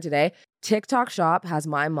talking to her today. TikTok shop has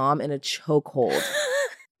my mom in a chokehold.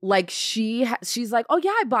 Like she's like, oh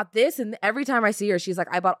yeah, I bought this. And every time I see her, she's like,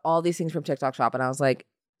 I bought all these things from TikTok shop. And I was like,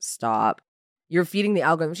 stop. You're feeding the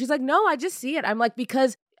algorithm. She's like, no, I just see it. I'm like,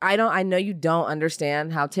 because I know you don't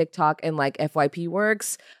understand how TikTok and like FYP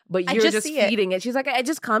works, but I you're just just see it. feeding it. She's like, it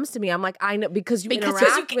just comes to me. I'm like, I know because you Because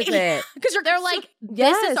interact you- with it. Because They're like, this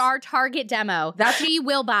Yes. is our target demo. That's- she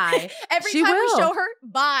will buy. every She time will. we show her,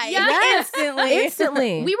 buy. Yes. Instantly.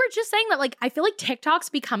 Instantly. We were just saying that, like, I feel like TikTok's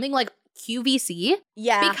becoming like QVC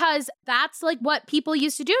Yeah. because that's like what people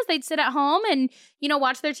used to do is they'd sit at home and, you know,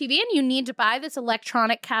 watch their TV and you need to buy this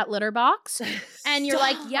electronic cat litter box. And you're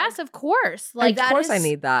like, yes, of course. Like, of course I is-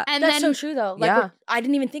 need that. and That's then so true though. Like Yeah. I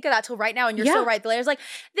didn't even think of that till right now, and you're Yeah. so right. The layer's like,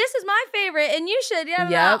 this is my favorite, and you should. Yeah.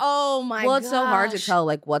 Yep. Oh my. Well, it's so hard to gosh. tell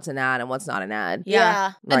like what's an ad and what's not an ad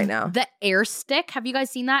Yeah. right now. The Air Stick, have you guys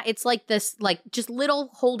seen that? It's like this, like, just little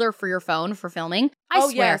holder for your phone for filming. I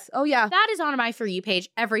swear. Yes. Oh, yeah. That is on my For You page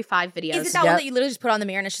every 5 videos. Is it that one that you literally just put on the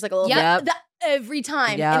mirror and it's just like a little every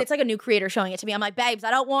time? Yep. And it's like a new creator showing it to me. I'm like, babes,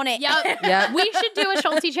 I don't want it. Yep. Yep. We should do a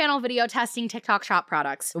Schulte channel video testing TikTok shop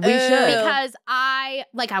products. We should. Because I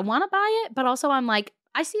want to buy it, but also I'm like,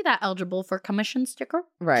 I see that eligible for commission sticker.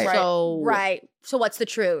 Right. So So what's the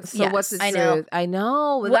truth? So what's the truth? know. I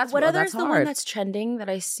know. What other is the one hard. that's trending that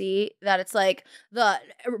I see that it's like the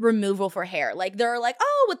removal for hair? Like they're like,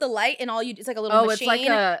 oh, with the light and all it's like a little machine.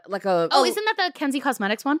 It's like a Oh, isn't that the Kenzie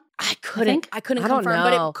Cosmetics one? I couldn't I confirm, don't but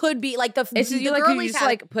know. it could be like the It's the you like girlies you just have-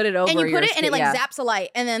 like put it over and you put your it and it like skin, zaps a light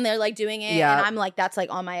and then they're like doing it Yeah. and I'm like that's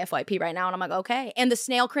like on my FYP right now and I'm like okay. And the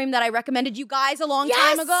snail cream that I recommended you guys a long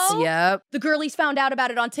time ago. Yep. The girlies found out about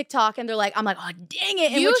it on TikTok and they're like, I'm like, oh dang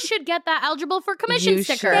it. And You which- should get that eligible for commission You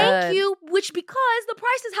sticker. should. Thank you. Which because the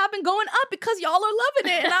prices have been going up because y'all are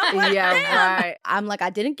loving it. And I'm like, Yeah, damn. right. I'm like, I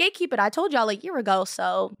didn't gatekeep it. I told y'all a year ago.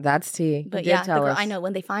 So, That's tea. but You yeah, did tell us. I know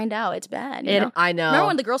when they find out, it's bad. You know? I know. Remember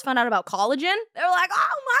when the girls found out about collagen? They were like,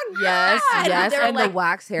 oh my Yes, God. yes. They were And like, the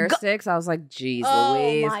wax hair sticks. I was like, geez, oh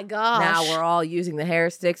Louise. my gosh. Now we're all using the hair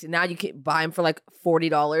sticks. And now you can buy them for like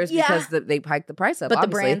 $40 Yeah. because they hiked the price up. But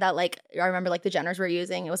obviously. the brand that like I remember like the Jenners were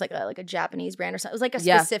using, it was like a Japanese brand or something. It was like a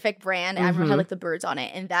Yeah. specific brand. I remember it had like the birds on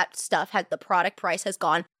it, and that stuff had the product price has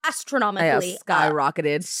gone astronomically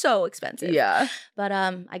skyrocketed. so expensive. Yeah. But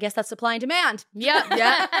I guess that's supply and demand. Yep.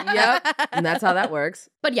 Yep. And that's how that works.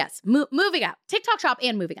 But yes, moving out. TikTok shop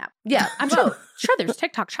and moving out. Yeah. I'm sure there's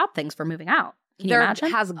TikTok shop things for moving out. Can you There imagine?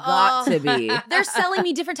 has got to be. They're selling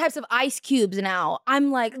me different types of ice cubes now. I'm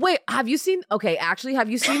like, Wait, have you seen? Okay, actually, have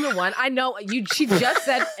you seen the one? I know she just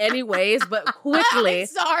said anyways, but quickly. I'm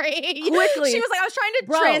sorry. Quickly. She was like, I was trying to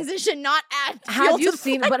Bro, transition, not add. fuel Have to you the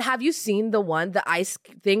seen? fire. But have you seen the one, the ice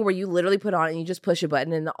thing where you literally put on and you just push a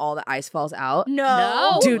button and all the ice falls out?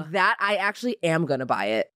 No. Dude, that I actually am gonna buy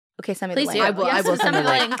it. Okay, send me Please the do. link. I will. Yes, I will send send me the the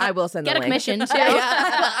link. link. I will send Get the a link. commission too. Yeah,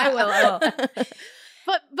 yeah. I will.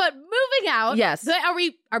 But moving out. Yes. Are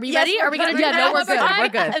we Yes, ready? we're Are we gonna good. do Yeah, that no, one we're more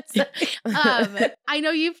good. time? We're good. I know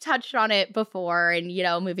you've touched on it before, and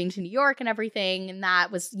moving to New York and everything, and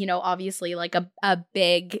that was obviously like a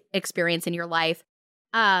big experience in your life.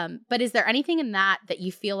 But is there anything in that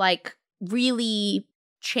you feel like really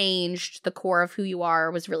changed the core of who you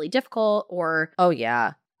are, was really difficult, or Oh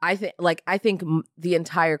yeah. I think the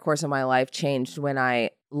entire course of my life changed when I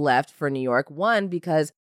left for New York. One,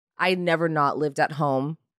 because I never not lived at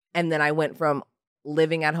home, and then I went from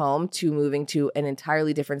living at home to moving to an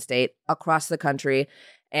entirely different state across the country,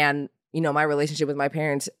 and my relationship with my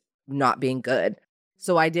parents not being good.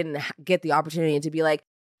 So I didn't get the opportunity to be like,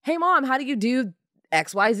 "Hey mom, how do you do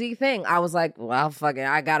XYZ thing?" I was like, well, fucking,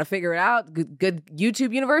 I got to figure it out. Good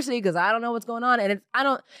YouTube university, because I don't know what's going on. And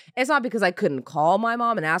it's not because I couldn't call my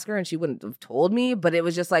mom and ask her and she wouldn't have told me, but it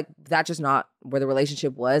was just like, that's just not where the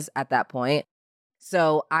relationship was at that point.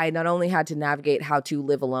 So I not only had to navigate how to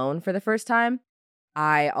live alone for the first time,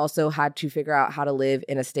 I also had to figure out how to live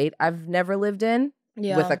in a state I've never lived in,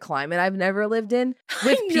 with a climate I've never lived in,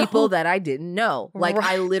 with people that I didn't know. Like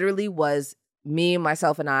I literally was me,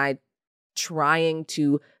 myself, and I trying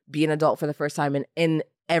to be an adult for the first time in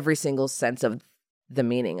every single sense of the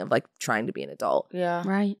meaning of like trying to be an adult. Yeah.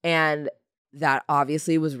 right? And that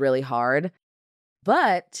obviously was really hard.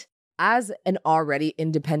 But as an already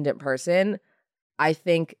independent person, I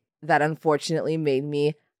think that unfortunately made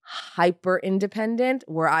me hyper independent,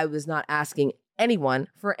 where I was not asking anyone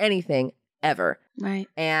for anything ever. Right.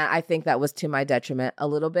 And I think that was to my detriment a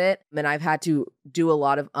little bit. And I've had to do a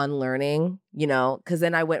lot of unlearning, because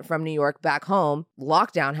then I went from New York back home.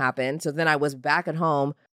 Lockdown happened. So then I was back at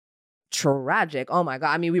home. Tragic. Oh my God.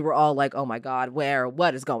 I mean, we were all like, oh my God,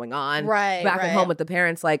 what is going on? Right. Back at home with the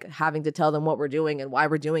parents, like having to tell them what we're doing and why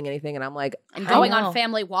we're doing anything. And I'm like, And how- going on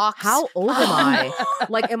family walks. How old am I?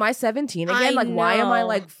 Like, am I 17 again? I Like, why am I know.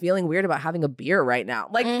 like feeling weird about having a beer right now?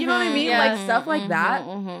 Like, you know what I mean? Like stuff like that.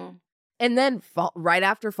 And then right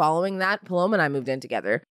after following that, Paloma and I moved in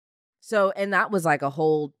together. So, and that was like a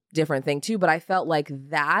whole different thing too. But I felt like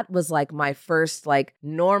that was like my first like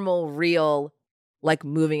normal, real, like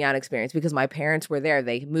moving out experience, because my parents were there.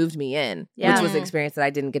 They moved me in, Yeah. which was an experience that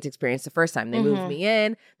I didn't get to experience the first time. They moved me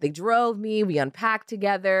in, they drove me, we unpacked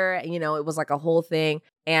together. It was like a whole thing.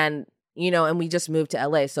 And, and we just moved to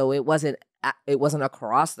LA. So it wasn't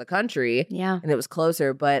across the country. Yeah. And it was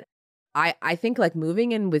closer. But I think like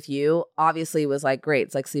moving in with you obviously was like great.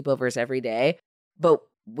 It's like sleepovers every day. But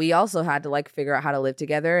we also had to like figure out how to live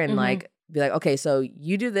together and like be like, okay, so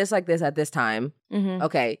you do this like this at this time. Mm-hmm.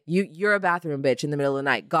 Okay, you're a bathroom bitch in the middle of the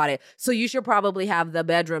night. Got it. So you should probably have the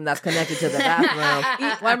bedroom that's connected to the bathroom.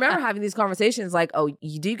 Well, I remember having these conversations like, oh,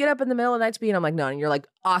 do you get up in the middle of the night to pee? And I'm like, no. And you're like,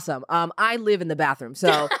 awesome. I live in the bathroom.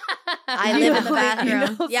 So I live in the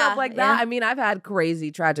bathroom. Stuff like that. I mean, I've had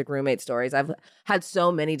crazy, tragic roommate stories. I've had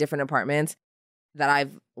so many different apartments that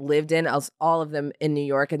I've lived in, all of them in New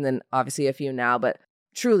York, and then obviously a few now. But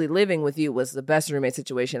truly, living with you was the best roommate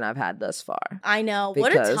situation I've had thus far. I know.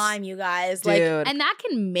 What a time, you guys. Dude. And that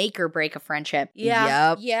can make or break a friendship. Yeah.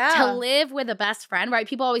 Yep. Yeah. To live with a best friend, right?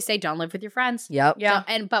 People always say, don't live with your friends. Yep. Yeah.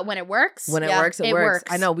 But when it works, When it Yeah, works, it works.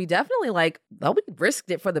 I know. We definitely we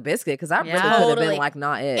risked it for the biscuit because that really could have Totally. been like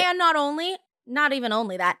not it. And not even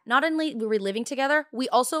only that, not only were we living together, we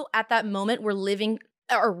also at that moment were living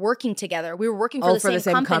or working together. We were working for, the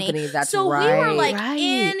same company. That's so right. we were like Right.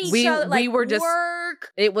 in each We- other, like we were just-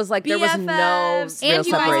 work. It was like there was no BFFs. real and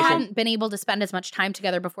you guys separation. hadn't been able to spend as much time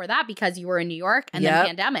together before that because you were in New York and Yep. then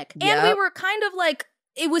pandemic. And we Yep. were kind of like,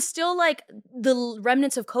 it was still like the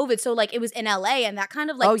remnants of COVID. So like it was in LA and that kind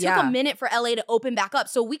of like Oh, took yeah. a minute for LA to open back up.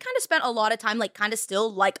 So we kind of spent a lot of time like kind of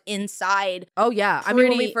still like inside. Oh yeah. I mean,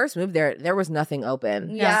 when we Pretty- first moved there was nothing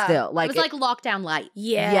open. Yeah. Still. It was like lockdown light.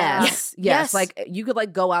 Yeah. Yes. Like you could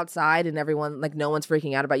like go outside and everyone like no one's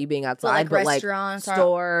freaking out about you being outside, but like restaurants,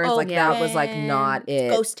 stores, like that was like open. not it.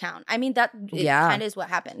 Ghost town. I mean, that Yeah. kind of is what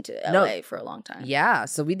happened to No. LA for a long time. Yeah.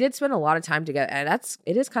 So we did spend a lot of time together, and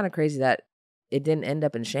it is kind of crazy that it didn't end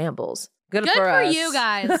up in shambles. Good Good for us. you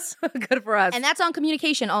guys. Good for us. And that's on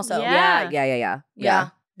communication also. Yeah. Yeah.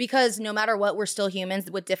 Because no matter what, we're still humans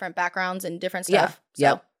with different backgrounds and different stuff.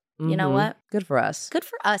 Yeah. So, you know Mhm. what? Good for us. Good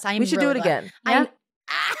for us. We should do it again. I'm-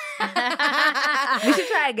 We should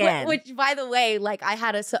try again. Which, by the way, like I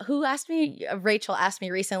had who asked me? Rachel asked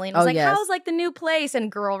me recently, and I Oh, was like, yes. "How's like the new place?"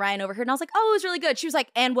 And girl Ryan overheard, and I was like, "Oh, it was really good." She was like,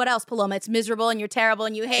 "And what else, Paloma? It's miserable, and you're terrible,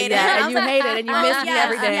 and you hate it." Yeah, I and was you like, hate it, and you "Oh, miss me yes,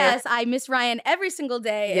 every day." Yes, I miss Ryan every single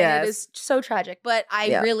day, Yes. and it is so tragic. But I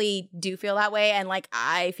Yeah. really do feel that way, and like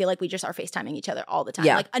I feel like we just are FaceTiming each other all the time,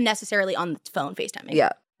 Yeah. like unnecessarily on the phone FaceTiming. Yeah.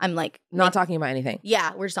 I'm like Not talking about anything.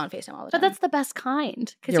 Yeah, we're just on FaceTime all the But time. that's the best kind.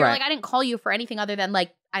 Because You're you're right. like, I didn't call you for anything other than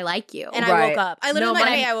like, I like you. and I Right. woke up. I literally No, like,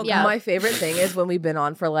 hey, I woke yeah. up. My favorite thing is when we've been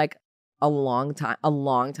on for like a long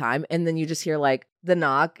time, and then you just hear like the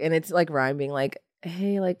knock, and it's like Ryan being like,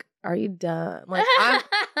 "Hey, like, are you done?" Like,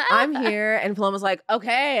 I'm here, and Paloma's like,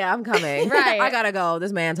 "Okay, I'm coming. Right. I gotta go.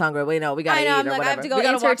 This man's hungry. We know we gotta I know, eat I'm or like, I whatever. have to go we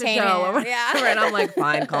gotta watch a entertain show." him. Or Yeah. whatever. And I'm like,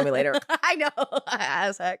 "Fine, call me later." I know.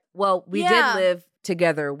 As heck. Well, we Yeah. did live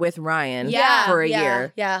together with Ryan Yeah, for a yeah,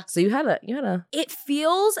 year. Yeah. So you had a It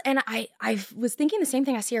feels, and I was thinking the same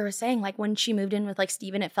thing as Sierra was saying, like when she moved in with like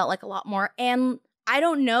Steven, it felt like a lot more. And I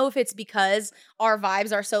don't know if it's because our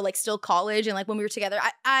vibes are so like still college and like when we were together,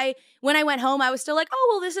 I when I went home, I was still like, oh,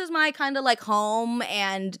 well, this is my kind of like home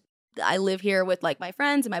and I live here with like my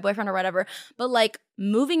friends and my boyfriend or whatever. But like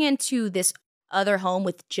moving into this other home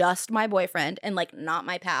with just my boyfriend and like not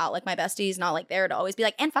my pal, like my bestie's not like there to always be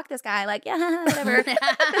like, and fuck this guy, like, yeah, whatever. because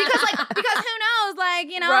who knows, like,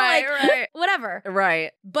 you know, right. whatever.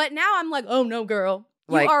 Right. But now I'm like, oh no, girl.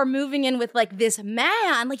 You Like- are moving in with like this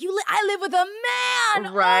man. Like I live with a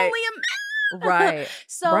man. Right. Only a man. Right.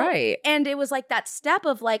 So right. and it was like that step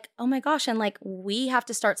of like, oh my gosh, and like we have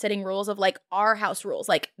to start setting rules of like our house rules.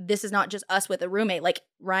 Like this is not just us with a roommate. Like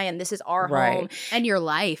Ryan, this is our Right. home. and your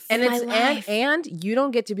life. And my it's life. and you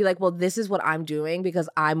don't get to be like, well, this is what I'm doing because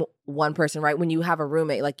I'm one person, right? When you have a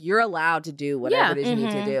roommate, like you're allowed to do whatever Yeah. it is you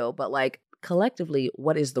need to Mhm. do. But like collectively,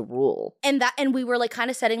 what is the rule? And we were like kind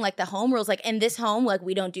of setting like the home rules. Like in this home, like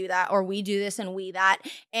we don't do that, or we do this and we that.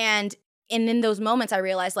 And in those moments, I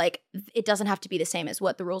realized like it doesn't have to be the same as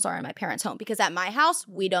what the rules are in my parents' home because at my house,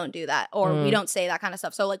 we don't do that or we don't say that kind of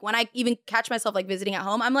stuff. So like when I even catch myself like visiting at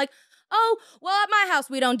home, I'm like, oh, well, at my house,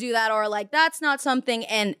 we don't do that or like that's not something.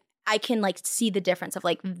 And I can like see the difference of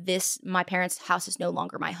like this, my parents' house is no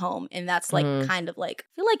longer my home. And that's like kind of like,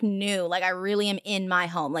 I feel like new. Like I really am in my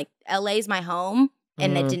home. Like LA's my home.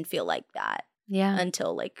 And it didn't feel like that yeah.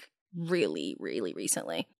 until like really, really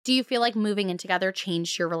recently. Do you feel like moving in together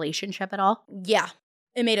changed your relationship at all? Yeah,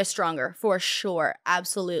 it made us stronger for sure.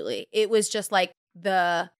 Absolutely. It was just like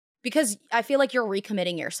because I feel like you're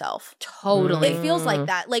recommitting yourself. Totally. It feels like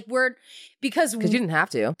that. Like because Because you didn't have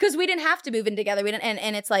to. because we didn't have to move in together. We didn't,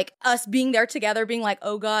 and it's like us being there together, being like,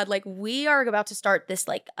 oh God, like we are about to start this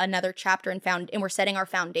like another chapter and we're setting our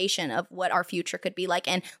foundation of what our future could be like.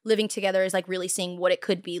 And living together is like really seeing what it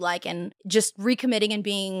could be like and just recommitting and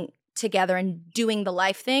being together and doing the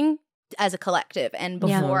life thing as a collective. And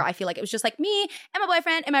before, I feel like it was just like me and my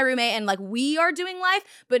boyfriend and my roommate, and like we are doing life.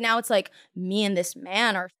 But now it's like me and this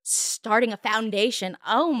man are starting a foundation.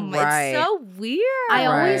 Oh my, it's so weird. I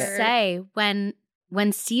always say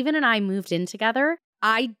when Steven and I moved in together,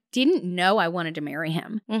 I didn't know I wanted to marry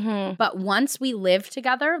him. But once we lived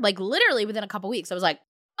together, like literally within a couple weeks, I was like,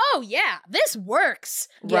 oh yeah, this works.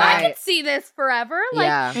 I can see this forever.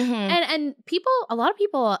 Like, and people, a lot of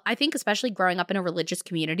people, I think, especially growing up in a religious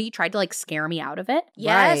community, tried to like scare me out of it.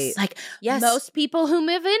 Yes. Like most people who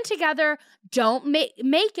move in together don't make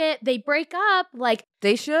it. They break up. Like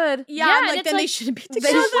they should. Yeah, like then they shouldn't be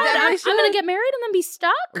together. I'm gonna get married and then be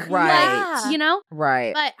stuck. Right. Like, you know?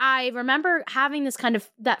 Right. But I remember having this kind of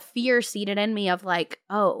that fear seated in me of like,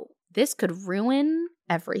 oh, this could ruin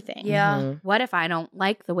everything. Yeah. What if I don't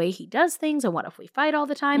like the way he does things? And what if we fight all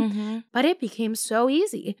the time? But it became so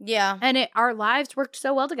easy. Yeah. And our lives worked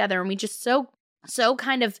so well together. And we just so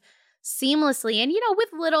kind of seamlessly, and, you know, with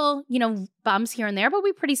little, you know, bumps here and there, but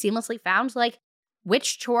we pretty seamlessly found like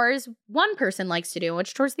which chores one person likes to do,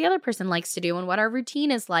 which chores the other person likes to do, and what our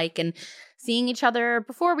routine is like, and seeing each other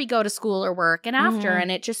before we go to school or work and after.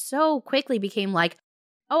 And it just so quickly became like,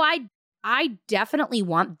 oh, I definitely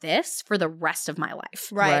want this for the rest of my life.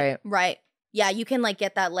 Right. Yeah, you can like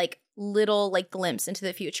get that like little like glimpse into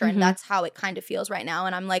the future, and that's how it kind of feels right now.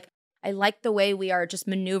 And I'm like, I like the way we are just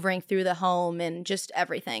maneuvering through the home and just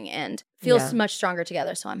everything, and feels much stronger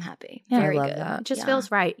together. So I'm happy. Yeah, Very I love good. that. It just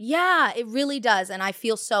feels right. Yeah, it really does, and I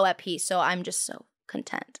feel so at peace. So I'm just so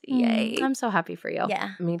content. Yay! I'm so happy for you.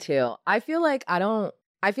 Yeah. Me too. I feel like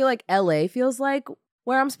LA feels like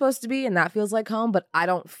where I'm supposed to be, and that feels like home, but I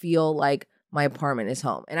don't feel like my apartment is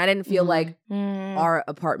home. And I didn't feel like our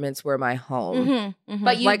apartments were my home.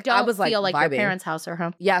 But you Like, don't I was, like, feel like vibing. your parents' house or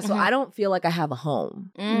home. Yeah, so I don't feel like I have a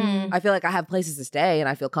home. I feel like I have places to stay and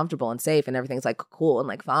I feel comfortable and safe and everything's like cool and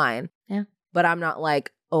like fine. Yeah. But I'm not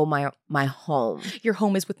like, oh, my home. Your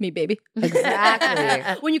home is with me, baby.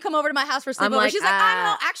 Exactly. When you come over to my house for sleepover, like, she's like, I'm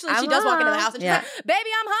home. Actually, she I'm does walk into the home. house and she's like, baby,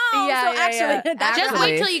 I'm home. Yeah, so yeah, actually, yeah. that's Just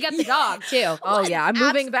Actually. wait till you get the dog, too. Oh, yeah. I'm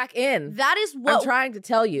moving back in. That is what I'm trying to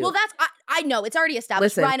tell you. Well, that's I know it's already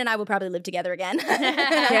established. Listen. Ryan and I will probably live together again.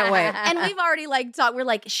 Can't wait. And we've already like talked. We're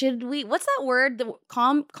like, should we? What's that word? The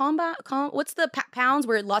what's the pounds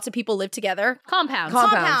where lots of people live together? Compounds.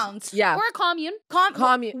 Compounds. Yeah. Or a commune.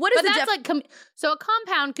 Commune. What is But the that's like, so a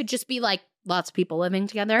compound could just be like lots of people living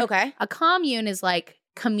together. Okay. A commune is like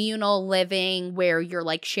communal living where you're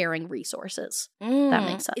like sharing resources. That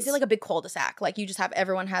makes sense. Is it like a big cul-de-sac? Like you just have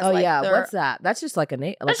everyone has Oh, like yeah. their, What's that? That's just like a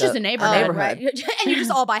neighborhood. That's just a neighborhood. Oh, neighborhood. right. And you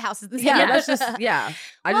just all buy houses in the same Yeah, neighborhood. that's just, yeah.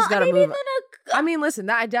 I Well, just got to maybe move. then I mean, listen,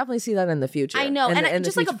 I definitely see that in the future. I know. In And the- in the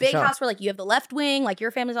just like a future, big for sure. house where like you have the left wing, like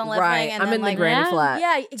your family's on the left Right. wing. And I'm then in like, the granny yeah. flat.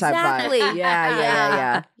 Yeah, type vibe. exactly.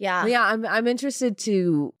 Yeah. Yeah. Yeah, I'm interested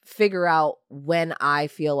to figure out when I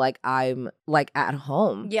feel like I'm like at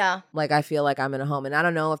home. Yeah. Like I feel like I'm in a home. And I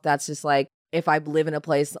don't know if that's just like if I live in a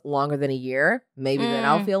place longer than a year, maybe then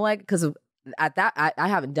I'll feel like, because at that, I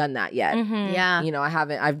haven't done that yet. Yeah. You know,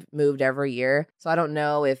 I've moved every year. So I don't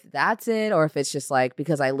know if that's it or if it's just like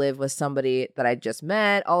because I live with somebody that I just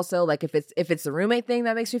met. Also, like if it's the roommate thing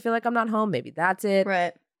that makes me feel like I'm not home, maybe that's it.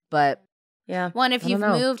 Right. But Yeah. Well, and if I you've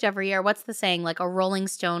don't know. moved every year, what's the saying? Like a rolling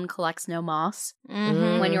stone collects no moss.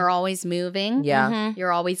 Mm-hmm. When you're always moving, yeah,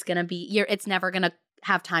 you're always going to be, it's never going to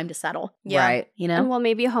have time to settle, Yeah. right. you And know? well,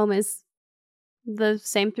 maybe home is the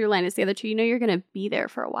same through line as the other two. You know, you're going to be there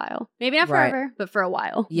for a while. Maybe not Right. forever, but for a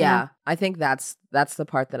while. Yeah. I think that's the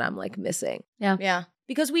part that I'm like missing. Yeah.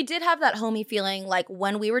 Because we did have that homey feeling like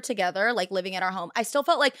when we were together, like living at our home. I still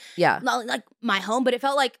felt like Yeah. not like my home, but it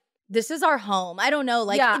felt like this is our home. I don't know.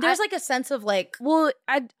 Like Yeah, there's like a sense of like Well,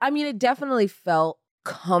 I mean, it definitely felt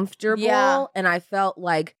comfortable, Yeah. and I felt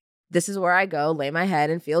like this is where I go, lay my head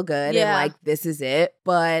and feel good, and Yeah. like this is it.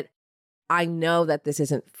 But I know that this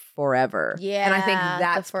isn't forever. And I think Yeah, the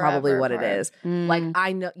that's probably forever what it part. is. Like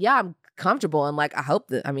I know, yeah, I'm comfortable, and like I hope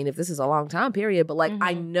that. I mean, if this is a long time period, but like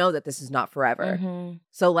I know that this is not forever.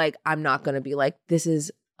 So like I'm not gonna be like this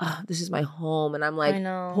is my home, and I'm like I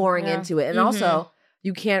know. pouring Yeah. into it, and also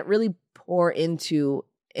you can't really pour into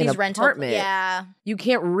an These rental apartment. Yeah. You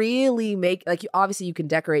can't really make like obviously you can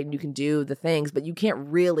decorate and you can do the things, but you can't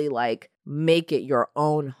really like make it your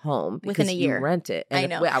own home Within because a year. you rent it. I And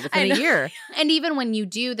know. within I know. a year. And even when you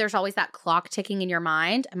do, there's always that clock ticking in your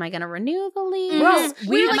mind. Am I going to renew the lease? Bro,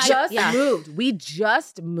 we Am I- just Yeah. moved. We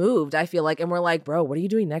just moved, I feel like. And we're like, bro, what are you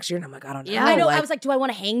doing next year? And I'm like, I don't know. Yeah. I know. Like, I was like, do I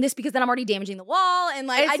want to hang this because then I'm already damaging the wall? And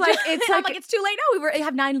like, It's I like- just, it's I'm like- like, it's too late now. We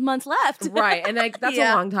have 9 months left. right. And like that's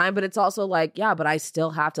Yeah. a long time, but it's also like, yeah, but I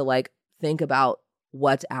still have to like think about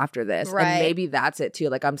what's after this? Right. And maybe that's it too.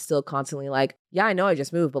 Like I'm still constantly like, yeah, I know I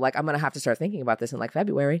just moved, but like I'm gonna have to start thinking about this in like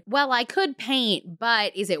February. Well, I could paint,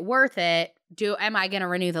 but is it worth it? Am I going to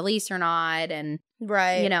renew the lease or not? And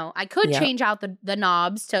Right. you know, I could Yeah. change out the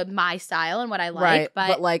knobs to my style and what I like, Right.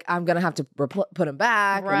 but like I'm gonna have to put them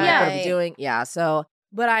back. Right. Right. Like, what are we doing? Yeah. So,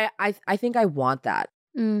 but I think I want that.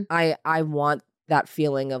 Mm. I want that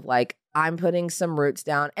feeling of like I'm putting some roots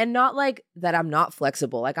down, and not like that I'm not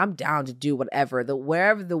flexible. Like I'm down to do whatever.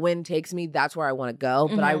 Wherever the wind takes me, that's where I want to go.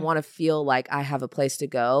 But I Mhm. want to feel like I have a place to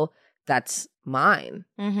go that's mine.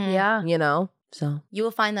 Mhm. yeah. You know? So You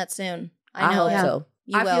will find that soon. I I know hope it. so.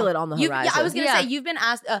 You I will. feel it on the horizon. Yeah, I was gonna Yeah. say you've been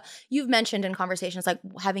asked. You've mentioned in conversations like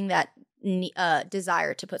having that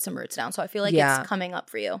desire to put some roots down. So I feel like Yeah. it's coming up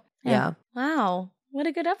for you. Yeah. Wow, what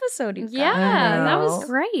a good episode you Yeah, I that know. was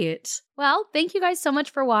great. Well, thank you guys so much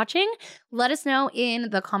for watching. Let us know in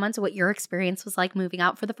the comments what your experience was like moving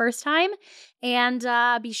out for the first time. And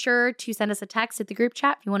be sure to send us a text at the group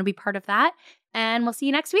chat if you want to be part of that. And we'll see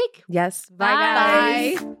you next week. Yes.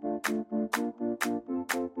 Bye, Bye. guys.